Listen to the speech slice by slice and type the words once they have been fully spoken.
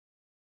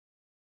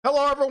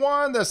Hello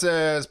everyone, this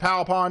is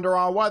POW Ponder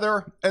on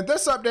Weather. In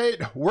this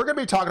update, we're going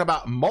to be talking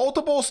about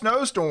multiple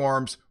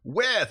snowstorms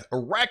with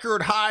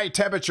record high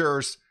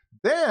temperatures,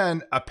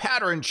 then a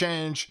pattern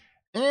change,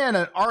 and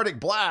an Arctic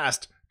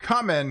blast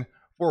coming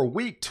for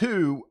week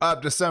 2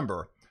 of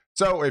December.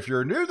 So if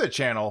you're new to the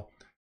channel,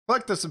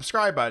 click the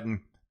subscribe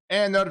button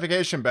and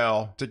notification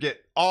bell to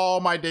get all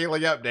my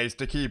daily updates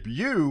to keep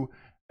you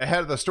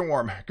ahead of the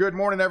storm. Good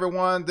morning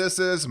everyone, this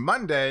is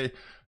Monday,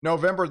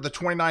 November the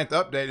 29th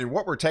update, and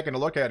what we're taking a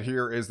look at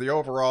here is the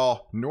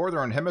overall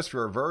Northern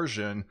Hemisphere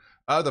version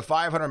of the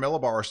 500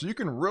 millibar, so you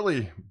can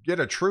really get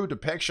a true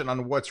depiction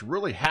on what's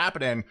really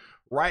happening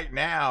right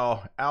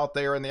now out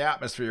there in the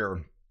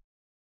atmosphere.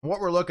 What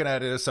we're looking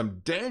at is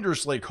some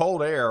dangerously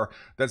cold air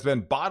that's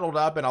been bottled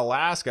up in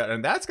Alaska,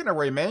 and that's going to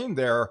remain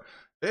there.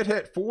 It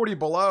hit 40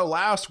 below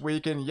last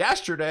week, and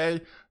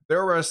yesterday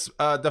there was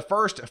the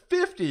first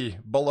 50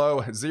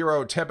 below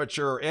zero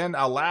temperature in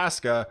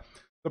Alaska.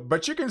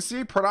 But you can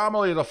see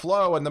predominantly the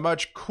flow and the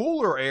much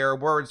cooler air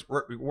where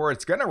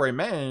it's going to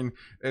remain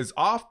is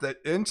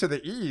into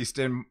the east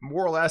and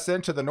more or less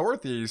into the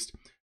northeast,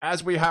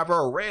 as we have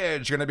our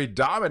ridge going to be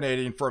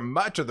dominating for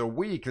much of the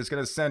week. It's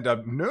going to send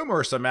up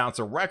numerous amounts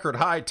of record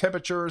high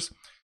temperatures.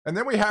 And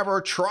then we have our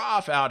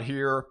trough out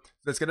here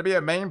that's going to be a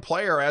main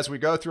player as we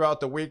go throughout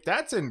the week.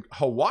 That's in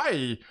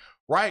Hawaii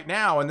right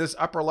now in this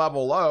upper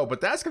level low,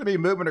 but that's going to be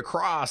moving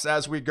across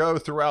as we go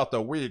throughout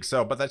the week.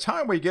 So by the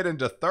time we get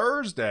into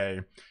Thursday,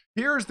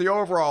 here's the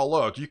overall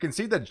look. You can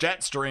see the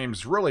jet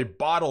streams really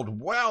bottled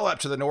well up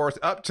to the north,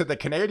 up to the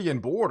Canadian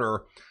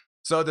border.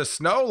 So the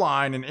snow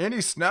line and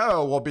any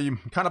snow will be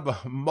kind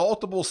of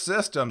multiple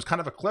systems,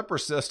 kind of a clipper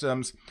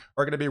systems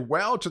are going to be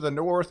well to the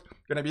north,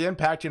 going to be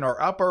impacting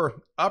our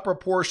upper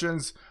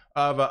portions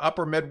of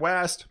upper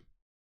Midwest,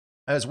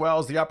 as well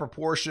as the upper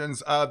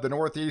portions of the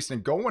Northeast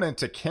and going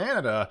into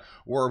Canada,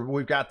 where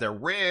we've got the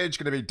ridge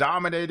going to be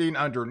dominating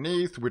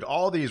underneath with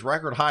all these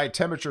record high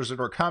temperatures that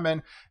are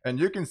coming. And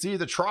you can see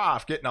the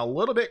trough getting a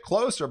little bit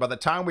closer by the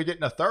time we get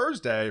into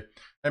Thursday.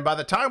 And by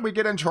the time we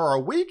get into our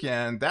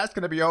weekend, that's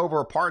going to be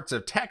over parts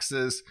of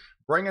Texas,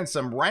 bringing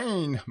some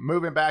rain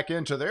moving back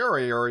into their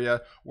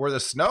area where the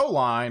snow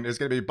line is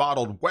going to be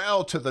bottled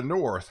well to the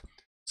north.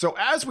 So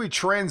as we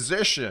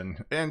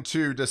transition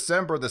into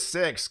December the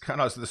 6th, kind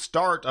of the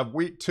start of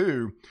week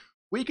 2,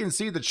 we can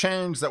see the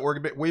change that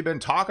we've been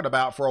talking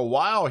about for a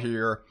while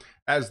here,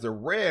 as the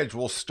ridge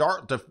will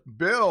start to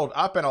build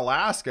up in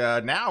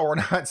Alaska. Now we're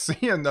not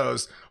seeing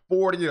those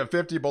 40 to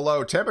 50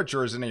 below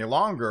temperatures any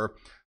longer.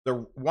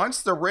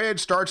 Once the ridge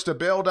starts to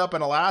build up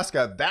in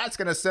Alaska, that's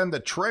going to send the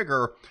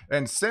trigger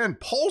and send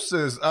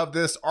pulses of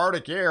this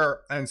Arctic air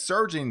and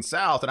surging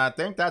south. And I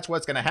think that's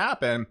what's going to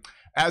happen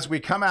as we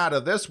come out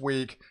of this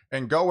week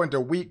and go into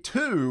week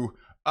 2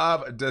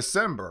 of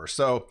December.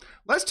 So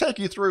let's take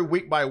you through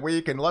week by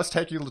week, and let's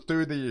take you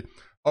through the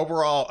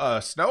overall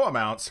snow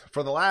amounts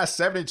for the last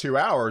 72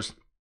 hours.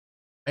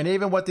 And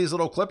even with these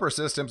little clipper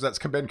systems that's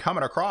been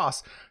coming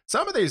across,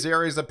 some of these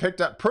areas have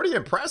picked up pretty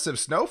impressive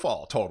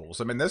snowfall totals.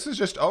 I mean, this is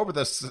just over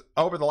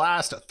the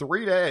last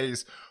 3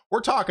 days. We're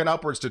talking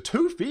upwards to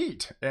 2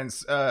 feet in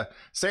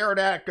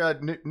Saranac,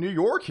 New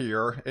York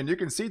here. And you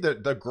can see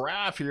the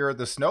graph here,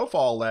 the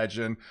snowfall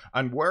legend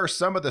on where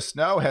some of the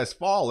snow has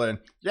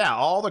fallen. Yeah,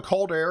 all the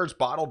cold air is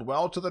bottled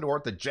well to the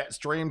north. The jet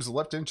streams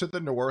lift into the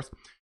north.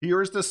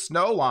 Here's the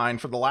snow line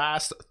for the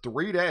last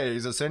 3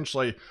 days,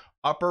 essentially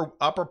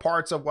upper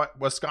parts of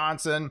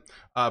Wisconsin,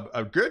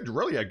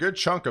 really a good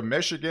chunk of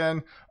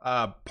Michigan,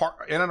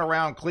 in and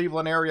around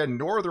Cleveland area,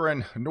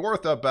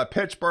 north of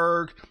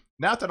Pittsburgh.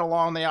 Nothing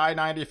along the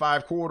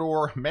I-95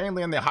 corridor,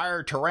 mainly in the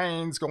higher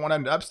terrains, going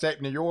into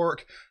upstate New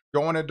York,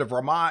 going into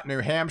Vermont, New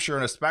Hampshire,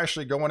 and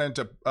especially going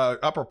into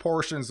upper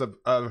portions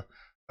of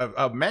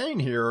Maine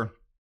here.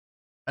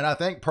 And I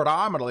think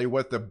predominantly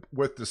with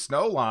the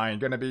snow line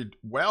going to be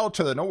well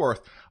to the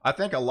north. I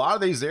think a lot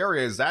of these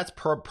areas, that's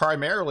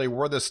primarily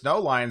where the snow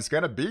line is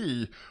going to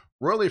be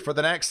really for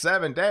the next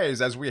 7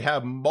 days, as we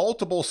have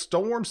multiple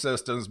storm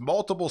systems,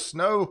 multiple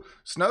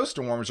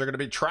snowstorms are going to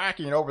be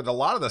tracking over a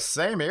lot of the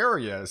same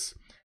areas,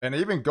 and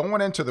even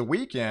going into the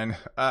weekend,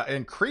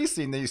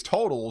 increasing these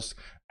totals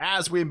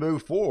as we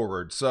move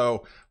forward.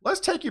 So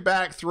let's take you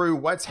back through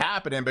what's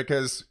happening,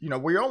 because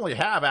we only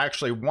have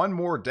actually one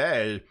more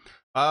day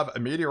of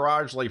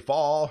meteorologically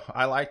fall.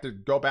 I like to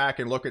go back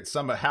and look at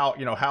some of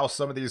how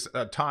some of these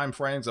time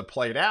frames have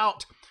played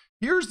out.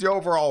 Here's the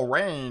overall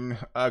rain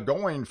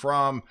going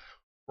from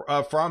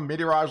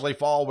meteorologically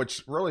fall,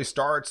 which really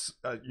starts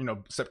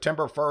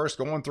September 1st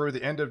going through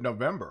the end of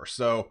November.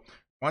 So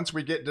once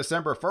we get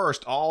December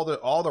 1st,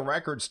 all the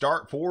records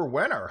start for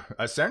winter,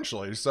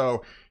 essentially.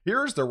 So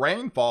here's the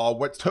rainfall,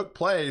 what took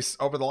place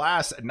over the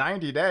last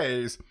 90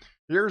 days.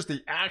 Here's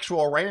the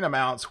actual rain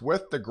amounts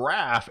with the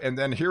graph, and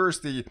then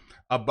here's the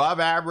above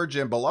average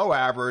and below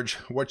average,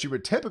 what you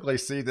would typically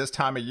see this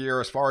time of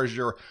year as far as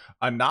your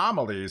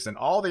anomalies. And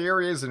all the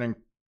areas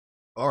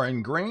are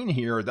in green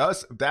here.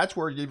 That's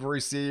where you've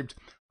received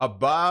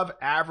above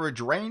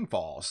average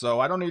rainfall. So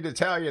I don't need to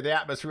tell you the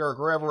atmospheric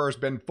river has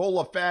been full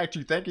effect.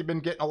 You think you've been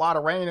getting a lot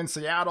of rain in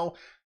Seattle?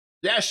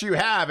 Yes, you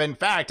have. In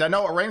fact, I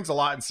know it rains a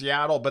lot in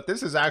Seattle, but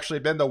this has actually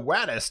been the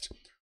wettest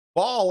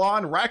fall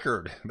on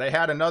record. They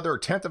had another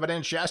 1/10 of an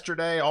inch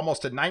yesterday,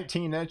 almost at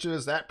 19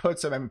 inches. That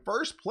puts them in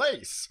first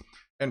place.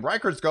 And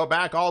records go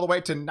back all the way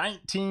to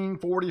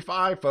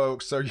 1945,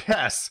 folks. So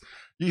yes,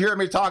 you hear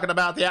me talking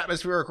about the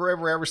atmospheric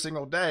river every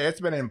single day. It's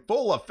been in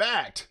full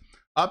effect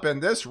up in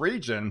this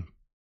region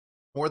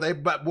where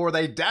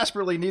they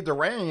desperately need the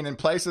rain in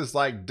places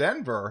like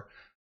Denver.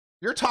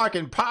 You're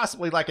talking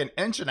possibly like 1.5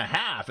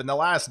 inches in the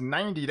last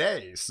 90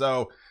 days.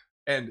 So,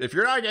 and if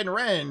you're not getting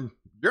rain,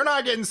 you're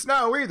not getting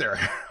snow either.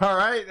 All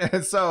right.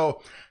 And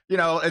so, you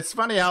know, it's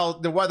funny how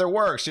the weather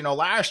works. You know,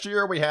 last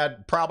year we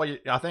had probably,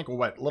 I think,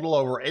 what, a little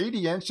over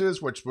 80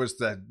 inches, which was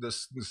the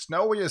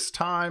snowiest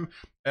time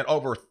and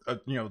over,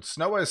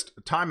 snowiest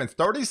time in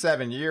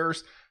 37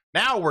 years.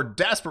 Now we're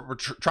desperate. We're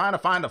trying to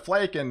find a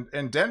flake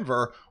in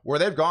Denver, where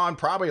they've gone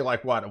probably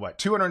like what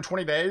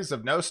 220 days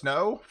of no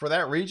snow for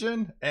that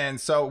region. And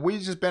so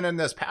we've just been in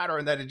this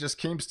pattern that it just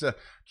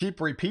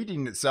keep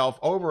repeating itself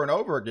over and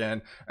over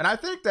again. And I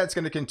think that's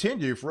going to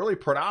continue for really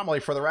predominantly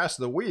for the rest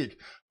of the week.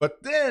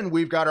 But then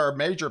we've got our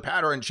major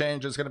pattern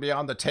change is going to be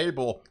on the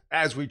table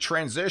as we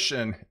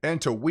transition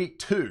into week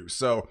 2.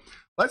 So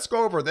let's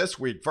go over this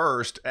week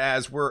first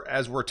as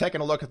we're taking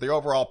a look at the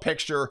overall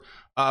picture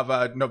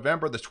of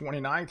November the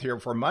 29th here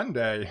for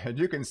Monday. And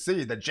you can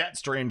see the jet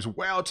streams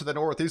well to the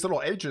north. These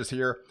little H's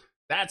here,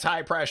 that's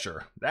high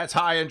pressure. That's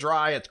high and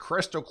dry. It's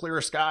crystal clear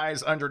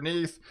skies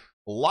underneath.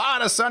 A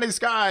lot of sunny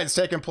skies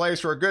taking place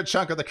for a good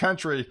chunk of the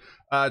country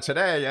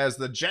today as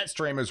the jet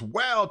stream is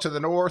well to the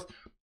north.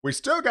 We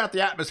still got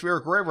the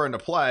atmospheric river into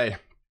play,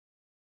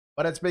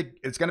 but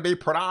it's going to be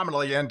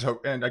predominantly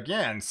and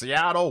again,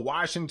 Seattle,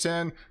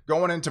 Washington,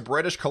 going into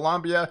British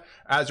Columbia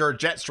as our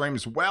jet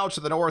streams well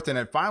to the north, and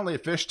it finally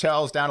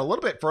fishtails down a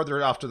little bit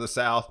further off to the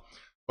south.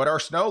 But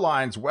our snow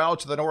lines well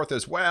to the north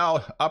as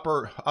well,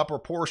 upper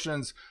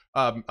portions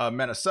of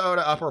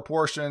Minnesota, upper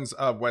portions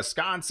of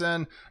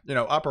Wisconsin,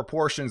 upper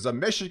portions of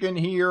Michigan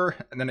here,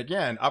 and then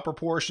again, upper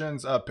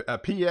portions of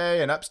PA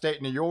and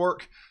upstate New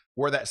York,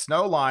 where that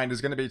snow line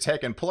is going to be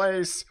taking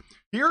place.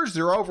 Here's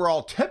their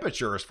overall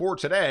temperatures for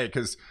today,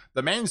 because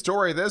the main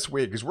story this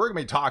week is we're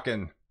going to be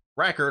talking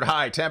record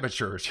high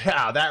temperatures.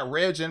 Yeah, that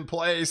ridge in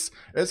place,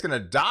 it's going to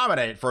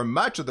dominate for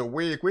much of the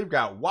week. We've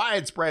got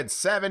widespread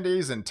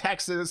 70s in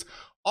Texas,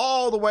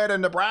 all the way to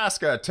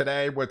Nebraska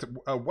today with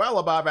well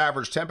above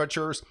average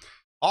temperatures.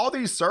 All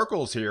these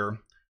circles here,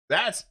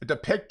 that's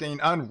depicting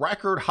on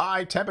record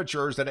high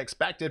temperatures that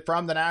expected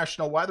from the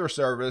National Weather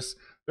Service.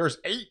 There's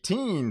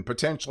 18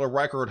 potential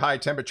record high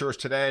temperatures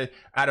today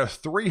out of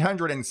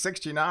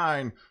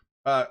 369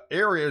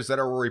 areas that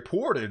are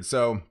reported.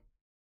 So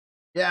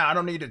yeah, I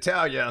don't need to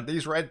tell you,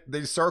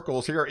 these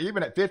circles here,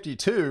 even at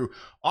 52,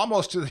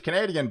 almost to the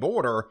Canadian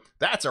border,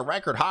 that's a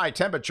record high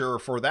temperature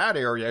for that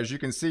area. As you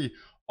can see,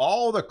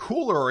 all the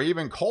cooler or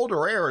even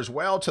colder air as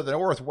well to the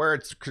north, where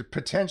it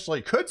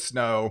potentially could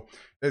snow,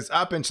 is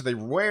up into the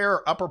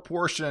rare upper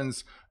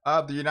portions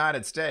of the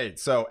United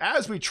States. So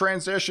as we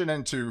transition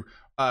into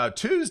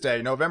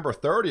Tuesday, November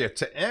 30th,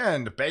 to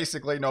end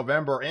basically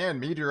November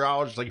and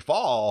meteorologically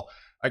fall,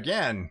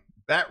 again,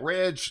 that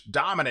ridge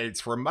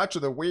dominates for much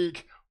of the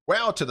week.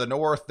 Well to the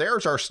north,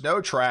 there's our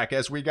snow track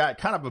as we got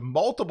kind of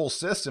multiple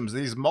systems,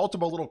 these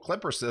multiple little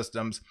clipper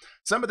systems.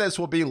 Some of this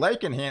will be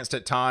lake enhanced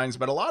at times,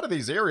 but a lot of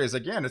these areas,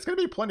 again, it's going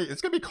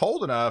to be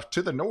cold enough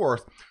to the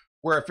north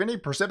where if any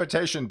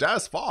precipitation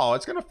does fall,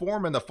 it's going to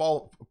form in the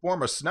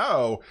form of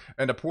snow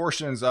into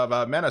portions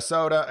of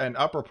Minnesota and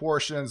upper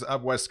portions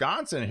of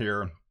Wisconsin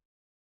here.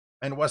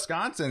 And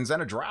Wisconsin's in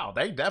a drought.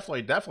 They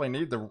definitely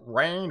need the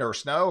rain or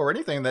snow or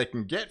anything they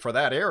can get for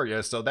that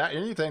area. So that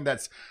anything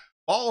that's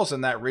falls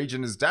in that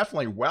region is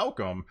definitely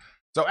welcome.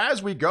 So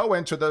as we go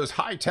into those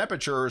high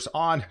temperatures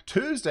on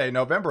Tuesday,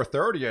 November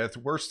 30th,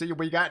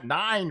 we got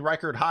 9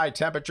 record high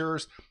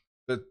temperatures.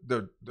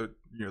 The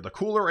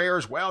cooler air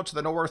is well to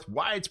the north,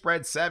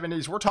 widespread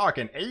 70s. We're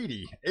talking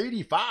 80,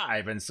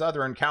 85 in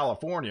Southern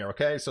California.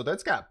 Okay, so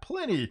that's got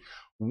plenty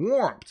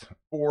warmth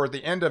for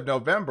the end of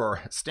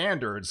November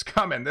standards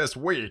coming this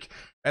week.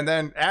 And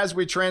then as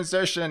we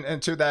transition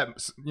into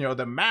that,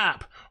 the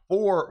map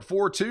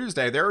for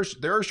Tuesday,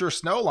 there's your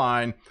snow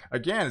line.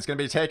 Again, it's going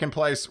to be taking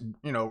place,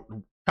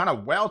 kind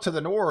of well to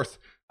the north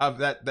of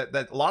that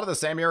a lot of the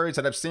same areas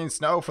that have seen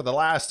snow for the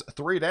last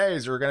 3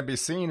 days are going to be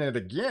seeing it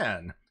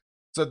again.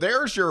 So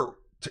there's your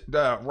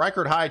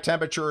record high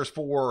temperatures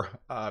for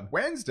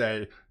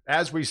Wednesday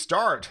as we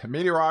start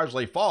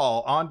meteorologically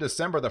fall on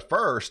December the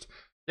 1st.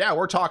 Yeah,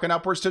 we're talking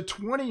upwards to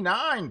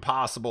 29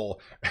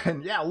 possible.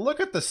 And yeah, look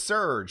at the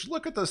surge.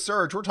 Look at the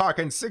surge. We're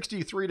talking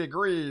 63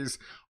 degrees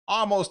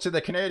almost to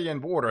the Canadian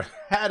border.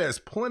 That is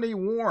plenty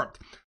warmth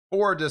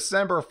for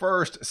December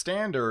 1st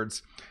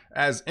standards,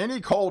 as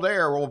any cold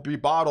air will be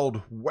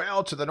bottled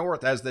well to the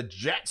north as the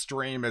jet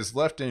stream is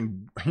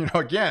lifting,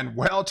 again,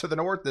 well to the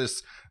north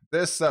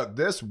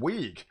this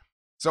week.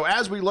 So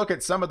as we look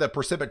at some of the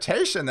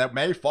precipitation that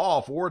may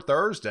fall for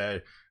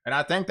Thursday, and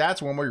I think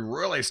that's when we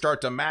really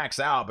start to max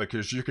out,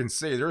 because you can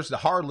see there's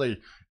hardly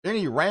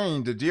any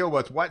rain to deal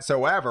with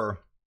whatsoever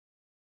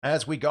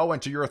as we go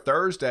into your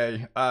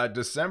Thursday,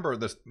 December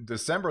the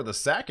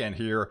 2nd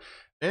here.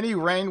 Any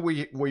rain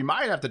we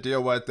might have to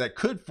deal with that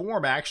could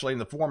form actually in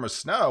the form of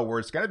snow, where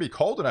it's going to be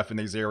cold enough in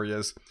these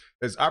areas,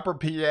 is upper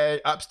PA,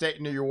 upstate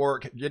New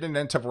York, getting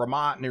into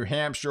Vermont, New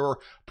Hampshire,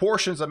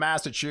 portions of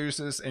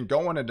Massachusetts, and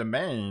going into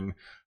Maine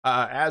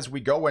as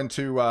we go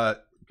into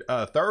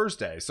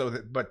Thursday.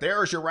 But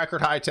there's your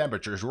record high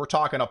temperatures. We're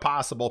talking a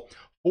possible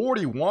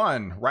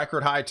 41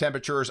 record high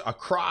temperatures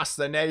across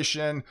the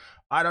nation.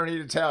 I don't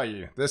need to tell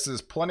you, this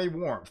is plenty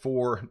warm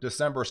for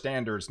December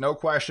standards, no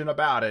question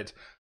about it.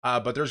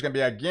 But there's going to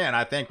be, again,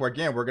 I think we're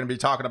going to be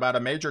talking about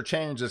a major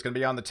change that's going to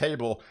be on the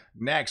table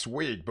next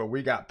week. But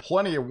we got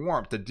plenty of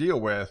warmth to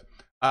deal with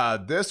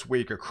this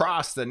week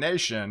across the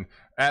nation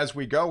as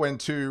we go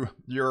into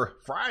your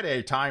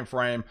Friday time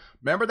frame.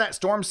 Remember that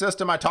storm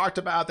system I talked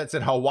about that's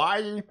in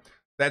Hawaii?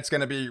 That's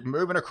going to be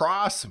moving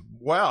across.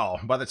 Well,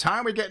 by the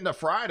time we get into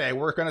Friday,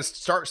 we're going to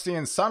start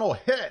seeing subtle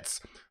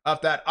hits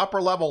of that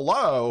upper level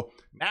low.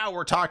 Now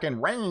we're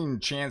talking rain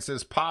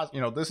chances.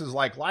 This is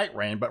like light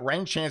rain, but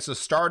rain chances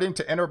starting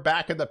to enter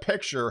back in the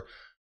picture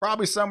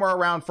probably somewhere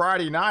around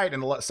Friday night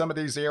in some of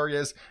these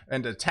areas,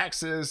 into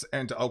Texas,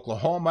 into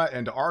Oklahoma,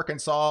 into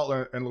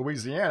Arkansas, and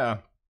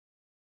Louisiana,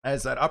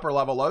 as that upper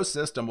level low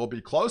system will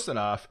be close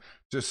enough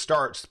to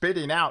start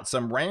spitting out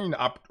some rain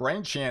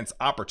chance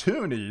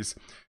opportunities.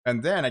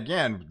 And then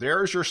again,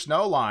 there's your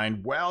snow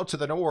line well to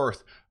the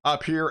north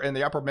up here in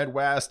the upper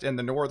Midwest and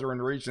the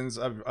northern regions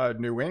of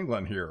New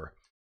England here.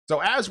 So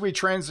as we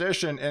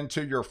transition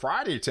into your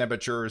Friday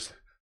temperatures,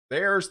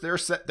 there's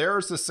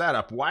the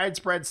setup.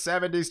 Widespread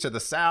 70s to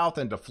the south,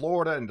 into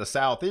Florida, into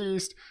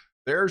southeast.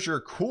 There's your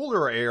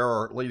cooler air,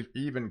 or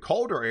even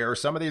colder air.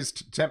 Some of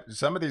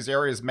these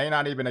areas may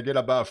not even get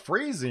above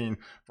freezing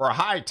for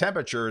high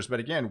temperatures, but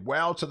again,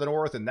 well to the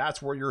north, and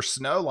that's where your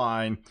snow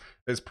line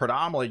is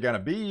predominantly going to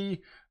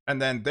be. And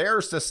then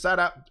there's the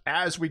setup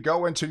as we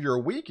go into your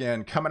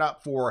weekend coming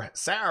up for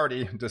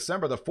Saturday,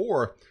 December the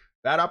 4th.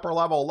 That upper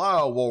level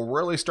low will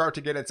really start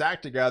to get its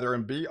act together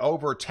and be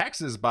over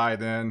Texas by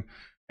then,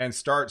 and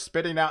start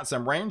spitting out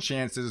some rain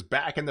chances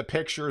back in the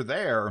picture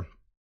there.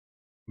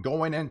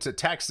 Going into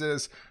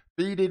Texas,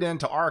 feeding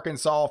into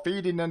Arkansas,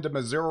 feeding into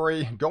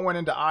Missouri, going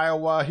into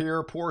Iowa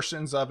here,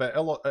 portions of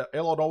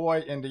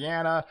Illinois,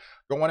 Indiana,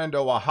 going into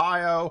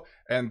Ohio,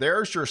 and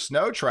there's your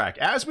snow track.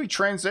 As we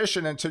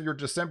transition into your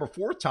December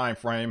 4th time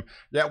frame,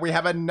 we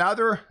have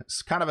another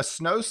kind of a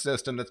snow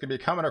system that's going to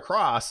be coming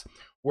across,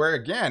 where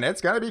again,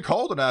 it's going to be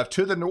cold enough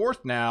to the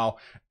north now,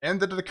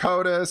 into the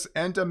Dakotas,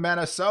 into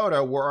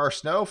Minnesota, where our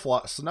snow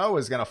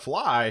is going to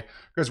fly,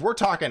 because we're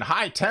talking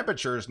high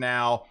temperatures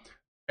now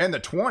in the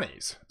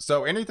 20s.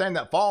 So anything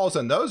that falls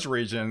in those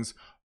regions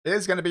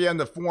is going to be in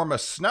the form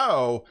of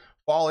snow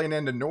falling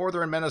into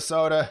northern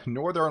Minnesota,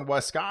 northern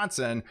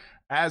Wisconsin,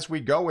 as we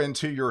go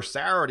into your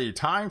Saturday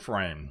time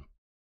frame.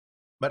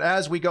 But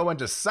as we go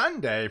into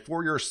Sunday,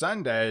 for your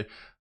Sunday,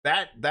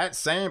 that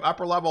same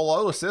upper level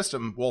low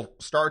system will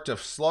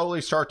slowly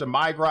start to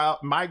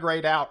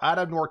migrate out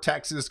of North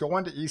Texas, go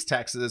into East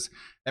Texas,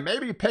 and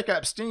maybe pick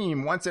up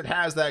steam once it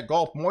has that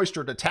Gulf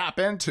moisture to tap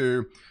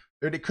into.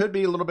 It could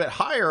be a little bit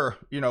higher,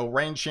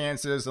 rain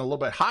chances and a little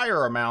bit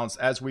higher amounts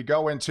as we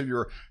go into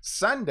your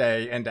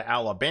Sunday into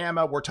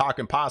Alabama. We're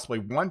talking possibly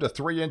 1 to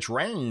 3 inch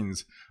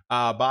rains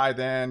by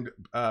then,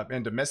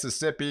 into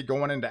Mississippi,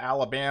 going into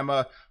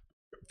Alabama,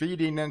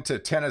 feeding into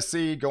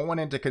Tennessee, going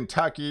into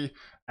Kentucky,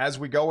 as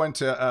we go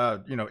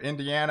into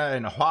Indiana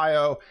and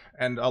Ohio,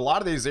 and a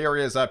lot of these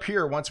areas up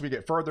here. Once we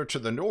get further to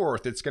the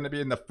north, it's going to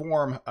be in the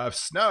form of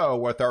snow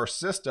with our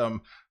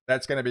system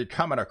that's going to be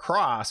coming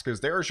across, because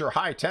there's your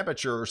high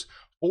temperatures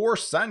for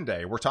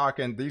Sunday. We're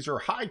talking, these are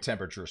high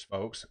temperatures,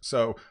 folks.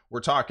 So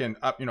we're talking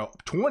up,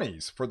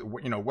 20s for the,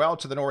 well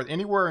to the north.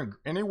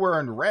 Anywhere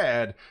in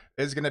red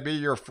is going to be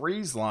your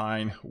freeze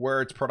line,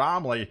 where it's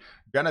predominantly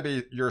going to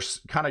be your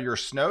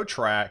snow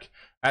track,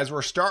 as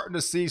we're starting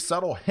to see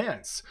subtle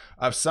hints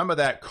of some of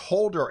that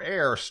colder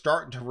air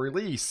starting to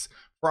release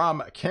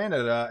from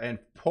Canada and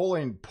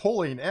pulling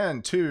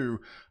into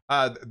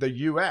the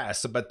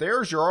U.S. But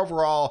there's your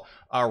overall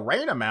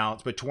rain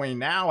amounts between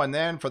now and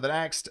then for the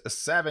next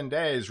 7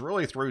 days,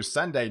 really through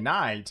Sunday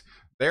night.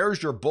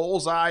 There's your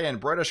bullseye in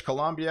British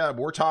Columbia.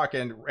 We're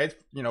talking,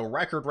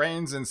 record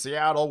rains in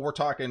Seattle. We're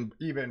talking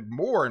even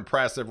more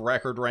impressive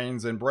record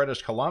rains in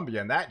British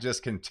Columbia, and that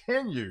just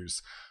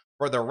continues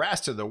for the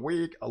rest of the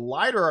week.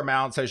 Lighter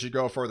amounts as you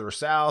go further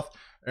south,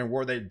 and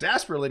where they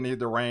desperately need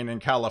the rain in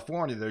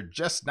California, they're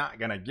just not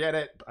going to get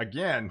it.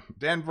 Again,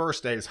 Denver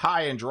stays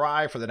high and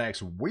dry for the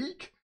next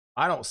week.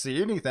 I don't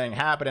see anything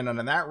happening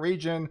in that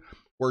region.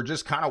 We're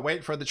just kind of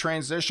waiting for the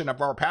transition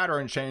of our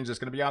pattern change that's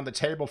going to be on the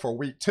table for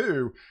week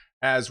 2,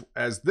 as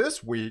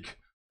this week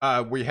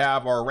we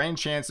have our rain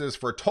chances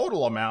for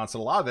total amounts.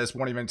 And a lot of this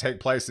won't even take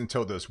place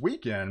until this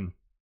weekend.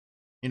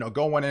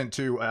 Going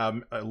into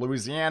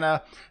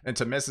Louisiana,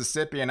 into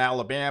Mississippi and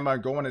Alabama,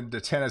 going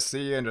into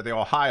Tennessee, into the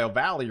Ohio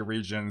Valley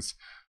regions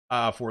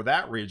for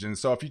that region.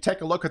 So if you take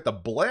a look at the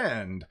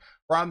blend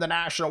from the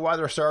National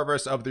Weather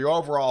Service of the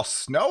overall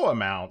snow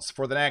amounts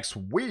for the next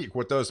week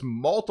with those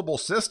multiple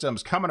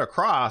systems coming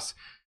across.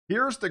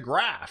 Here's the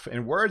graph,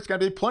 and where it's going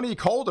to be plenty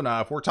cold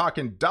enough, we're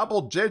talking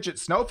double-digit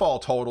snowfall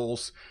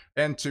totals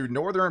into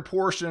northern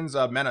portions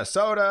of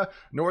Minnesota,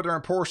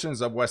 northern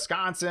portions of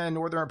Wisconsin,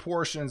 northern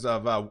portions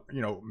of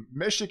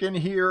Michigan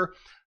here,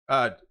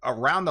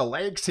 around the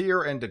lakes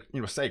here, into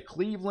say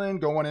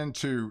Cleveland, going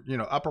into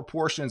upper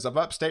portions of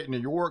upstate New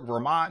York,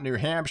 Vermont, New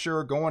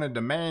Hampshire, going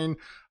into Maine.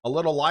 A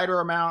little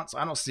lighter amounts.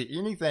 I don't see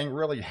anything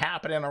really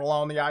happening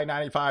along the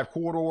I-95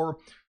 corridor.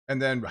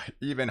 And then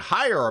even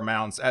higher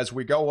amounts as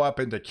we go up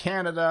into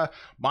Canada,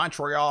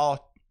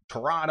 Montreal,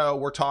 Toronto.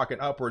 We're talking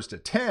upwards to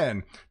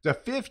 10 to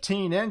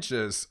 15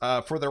 inches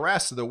for the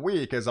rest of the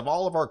week, as of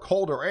all of our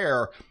colder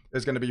air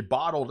is going to be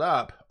bottled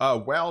up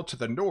well to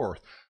the north.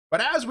 But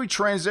as we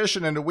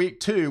transition into week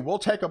 2, we'll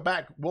take a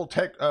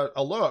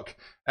look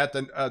at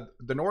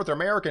the North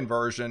American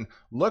version.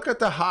 Look at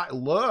the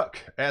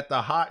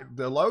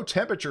low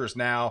temperatures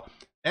now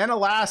in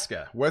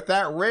Alaska. With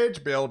that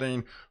ridge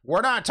building,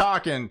 we're not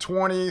talking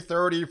 20,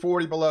 30,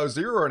 40 below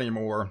zero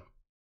anymore.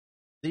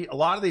 A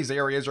lot of these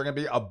areas are going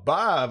to be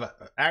above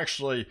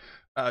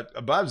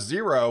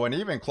zero and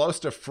even close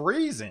to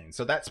freezing.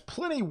 So that's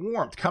plenty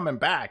warmth coming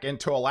back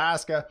into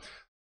Alaska.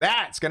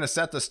 That's going to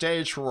set the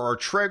stage for our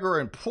trigger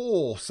and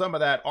pull some of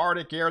that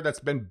Arctic air that's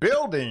been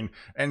building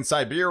in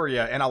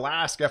Siberia and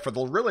Alaska for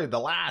really the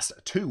last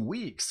 2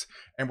 weeks.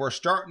 And we're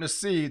starting to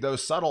see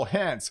those subtle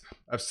hints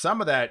of some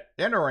of that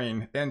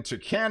entering into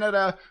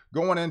Canada,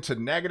 going into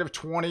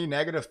 -20,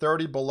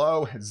 -30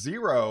 below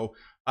zero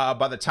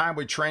by the time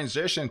we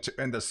transition to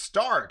in the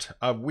start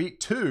of week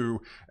 2.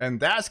 And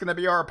that's going to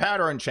be our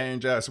pattern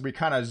change as we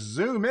kind of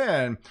zoom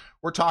in.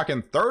 We're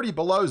talking 30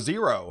 below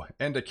zero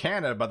into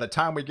Canada by the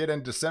time we get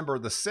in December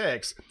the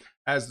 6th,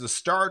 as the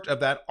start of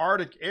that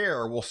Arctic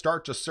air will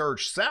start to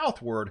surge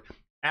southward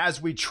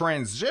as we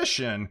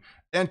transition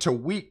into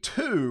week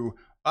 2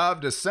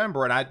 of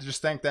December. And I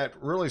just think that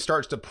really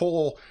starts to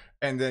pull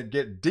and then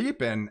get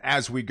deepened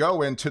as we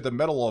go into the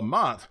middle of the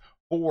month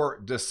for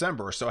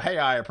December. So hey,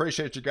 I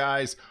appreciate you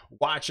guys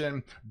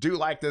watching. Do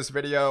like this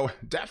video,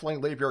 definitely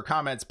leave your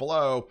comments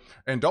below,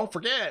 and don't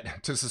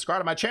forget to subscribe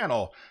to my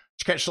channel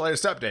to catch the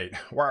latest update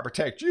where I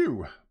protect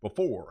you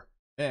before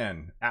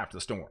and after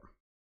the storm.